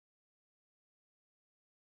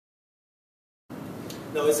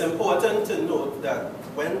Now it's important to note that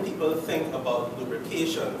when people think about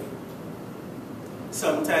lubrication,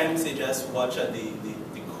 sometimes they just watch at the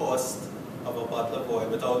cost of a bottle of oil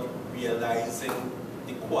without realizing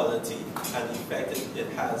the quality and the effect it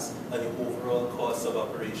has on the overall cost of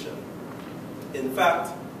operation. In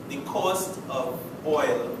fact, the cost of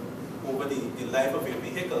oil over the life of your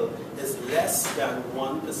vehicle is less than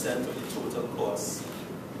 1% of the total cost.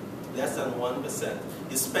 Less than 1%.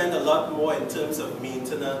 You spend a lot more in terms of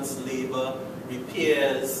maintenance, labor,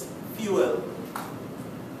 repairs, fuel.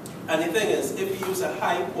 And the thing is, if you use a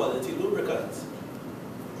high quality lubricant,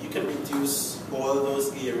 you can reduce all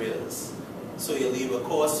those areas. So your labor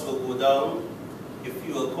costs will go down, your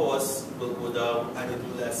fuel costs will go down, and you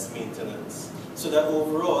do less maintenance. So that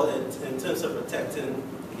overall, in terms of protecting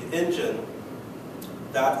the engine,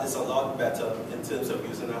 that is a lot better in terms of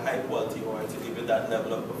using a high quality oil to give you that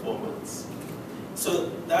level of performance. So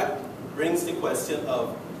that brings the question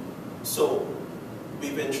of, so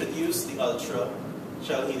we've introduced the Ultra,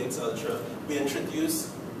 Shell Helix Ultra, we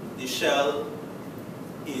introduced the Shell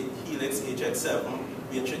Helix HX7,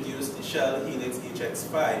 we introduced the Shell Helix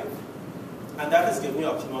HX5, and that has given me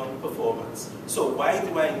optimum performance. So why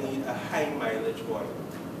do I need a high mileage oil?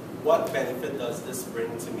 What benefit does this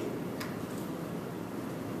bring to me?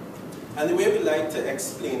 And the way we like to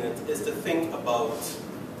explain it is to think about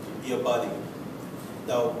your body.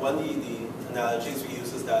 Now, one of the analogies we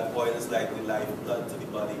use is that oil is like the lifeblood to the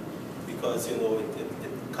body, because you know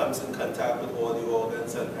it comes in contact with all the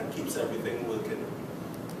organs and keeps everything working.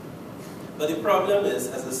 But the problem is,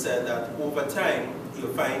 as I said, that over time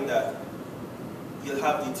you'll find that you'll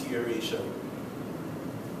have deterioration.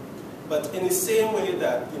 But in the same way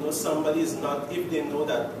that somebody is not, if they know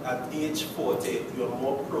that at age 40 you're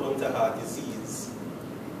more prone to heart disease,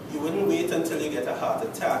 you wouldn't wait until you get a heart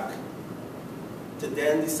attack to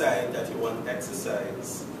then decide that you want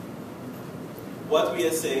exercise. What we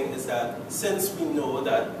are saying is that since we know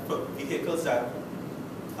that for vehicles that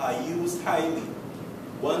are used highly,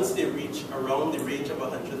 once they reach around the range of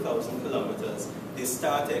 100,000 kilometers, they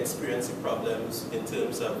start experiencing problems in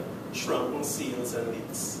terms of shrunken seals and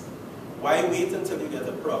leaks. Why wait until you get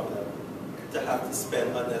a problem to have to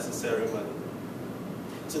spend unnecessary money?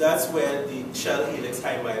 So that's where the Shell Helix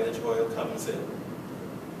High Mileage oil comes in.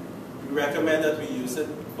 We recommend that we use it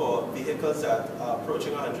for vehicles that are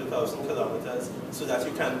approaching 100,000 kilometers so that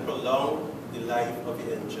you can prolong the life of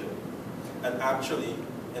the engine and actually,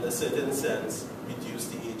 in a certain sense, reduce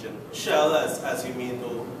the aging. Shell, as you may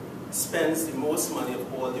know, spends the most money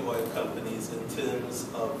of all the oil companies in terms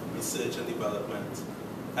of research and development.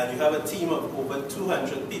 And you have a team of over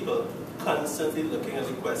 200 people constantly looking at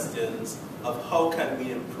the questions of how can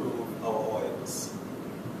we improve our oils.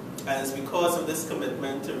 And it's because of this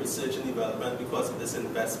commitment to research and development, because of this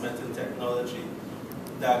investment in technology,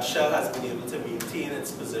 that Shell has been able to maintain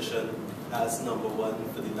its position as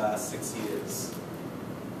 #1 for the last 6 years.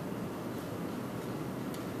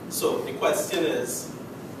 So the question is,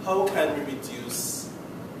 how can we reduce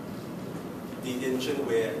the engine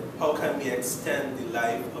wear? How can we extend the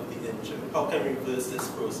life of the engine? How can we reverse this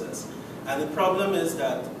process? And the problem is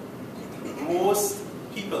that most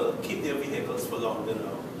people keep their vehicles for longer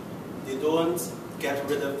now. They don't get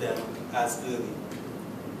rid of them as early.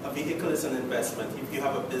 A vehicle is an investment. If you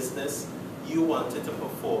have a business, you want it to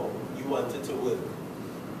perform. You want it to work.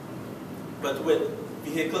 But with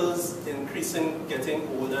vehicles getting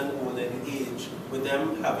older and older in age, with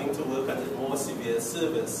them having to work under more severe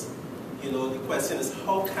service, the question is,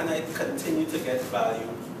 how can I continue to get value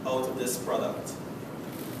out of this product?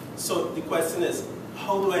 So the question is,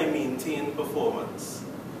 how do I maintain performance?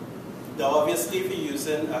 Now obviously if you're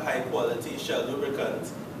using a high quality Shell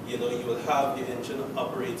lubricant, you will have the engine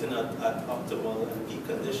operating at optimal and peak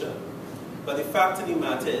condition. But the fact of the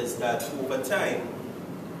matter is that over time,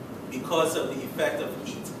 because of the effect of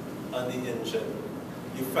heat on the engine,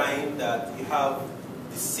 you find that you have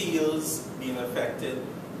the seals being affected,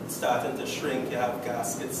 starting to shrink, you have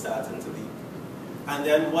gaskets starting to leak. And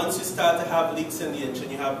then once you start to have leaks in the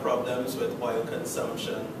engine, you have problems with oil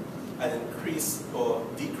consumption and increased or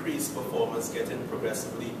decreased performance getting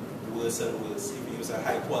progressively worse and worse. If you use a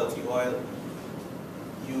high quality oil,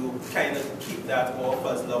 you kind of keep that off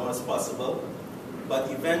as long as possible. But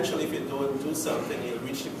eventually, if you don't do something, you'll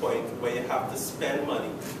reach the point where you have to spend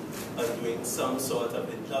money on doing some sort of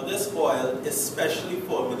it. Now this oil is specially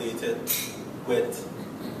formulated with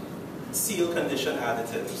seal condition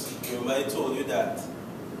additives. Remember I told you that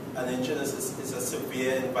an engine is a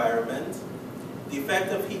severe environment. The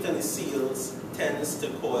effect of heat on the seals tends to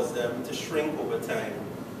cause them to shrink over time.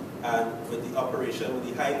 And with the operation,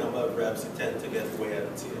 with the high number of revs, you tend to get wear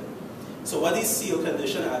and tear. So what these seal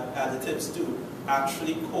condition additives do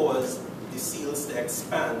actually cause the seals to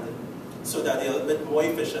expand so that they're a little bit more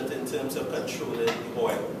efficient in terms of controlling the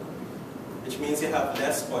oil, which means you have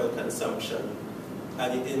less oil consumption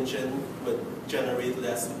and your engine would generate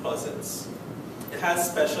less deposits. It has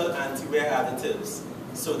special anti-wear additives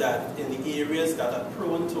so that in the areas that are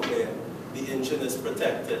prone to wear, the engine is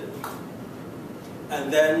protected.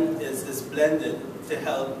 And then is blended to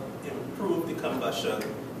help improve the combustion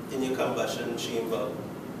in your combustion chamber.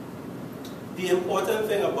 The important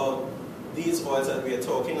thing about these oils that we are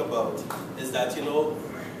talking about is that, you know,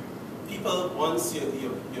 people, once your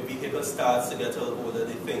vehicle starts to get a little older,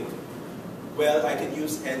 they think, well, I can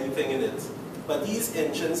use anything in it. But these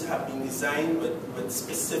engines have been designed with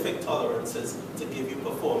specific tolerances to give you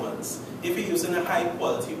performance. If you're using a high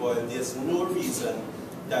quality oil, there's no reason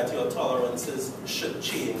that your tolerances should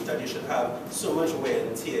change, that you should have so much wear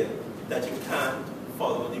and tear that you can't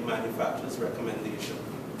follow the manufacturer's recommendation.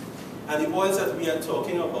 And the oils that we are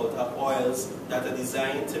talking about are oils that are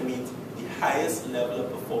designed to meet the highest level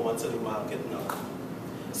of performance on the market now.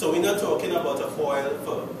 So we're not talking about an oil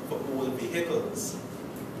for old vehicles.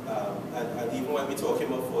 And even when we're talking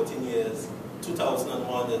about 14 years,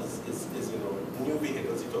 2001 is you know, new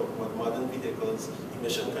vehicles, you're talking about modern vehicles,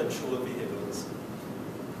 emission control vehicles.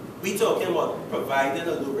 We're talking about providing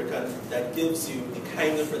a lubricant that gives you the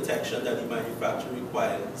kind of protection that the manufacturer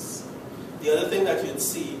requires. The other thing that you'd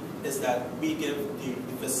see is that we give the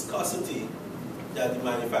viscosity that the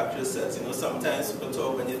manufacturer says. You know, sometimes people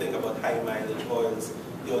talk, when you think about high mileage oils,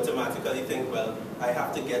 you automatically think, well, I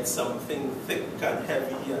have to get something thick and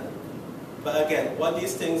heavy. But again, what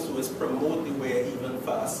these things do is promote the wear even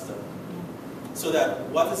faster. So that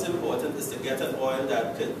what is important is to get an oil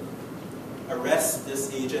that could arrest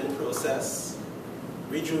this aging process,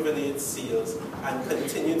 rejuvenate seals, and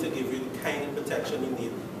continue to give you the kind of protection you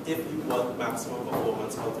need if you want maximum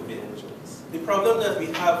performance out of your engines. The problem that we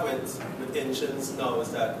have with engines now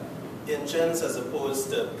is that engines, as opposed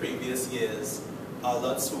to previous years, are a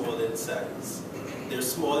lot smaller in size. They're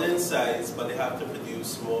smaller in size, but they have to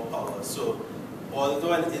produce more power. So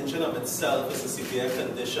although an engine of itself is a severe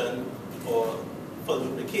condition for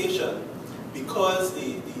lubrication, because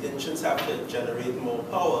the engines have to generate more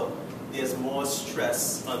power, there's more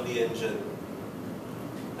stress on the engine.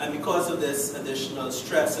 And because of this additional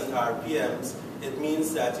stress and RPMs, it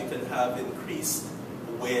means that you can have increased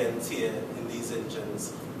wear and tear in these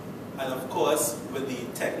engines. And of course, with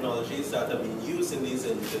the technologies that are being used in these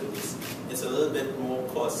engines, it's a little bit more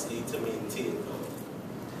costly to maintain.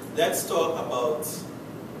 Let's talk about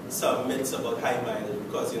some myths about high mileage,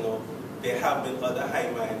 because you know there have been other high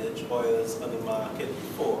mileage oils on the market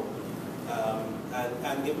before,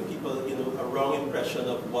 and giving people a wrong impression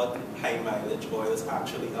of what high mileage oils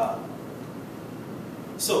actually are.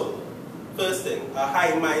 So, first thing, are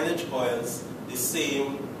high mileage oils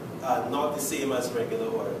not the same as regular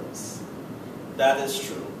oils? That is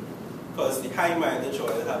true, because the high mileage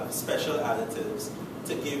oil have special additives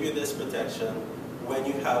to give you this protection when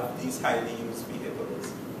you have these highly used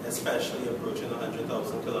vehicles, especially approaching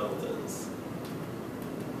 100,000 kilometers.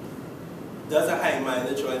 Does a high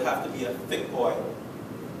mileage oil have to be a thick oil?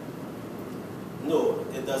 No,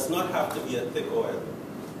 it does not have to be a thick oil.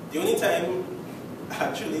 The only time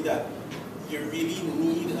actually that you really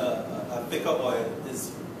need a thicker oil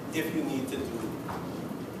is if you need to do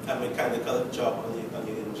a mechanical job on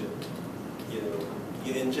your engine.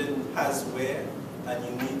 Your engine has wear and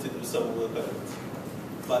you need to do some work on it.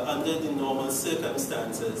 But under the normal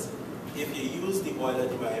circumstances, if you use the oil that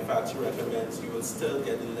the manufacturer recommends, you will still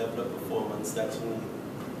get the level of performance that you need.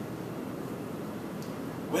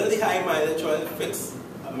 Will the high mileage oil fix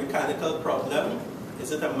a mechanical problem?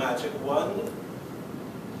 Is it a magic wand?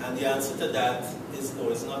 And the answer to that is no,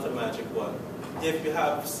 it's not a magic wand. If you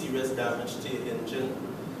have serious damage to your engine,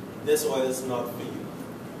 this oil is not for you.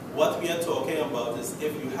 What we are talking about is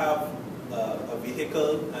if you have a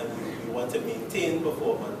vehicle and you want to maintain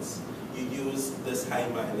performance, you use this high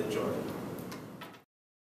mileage oil.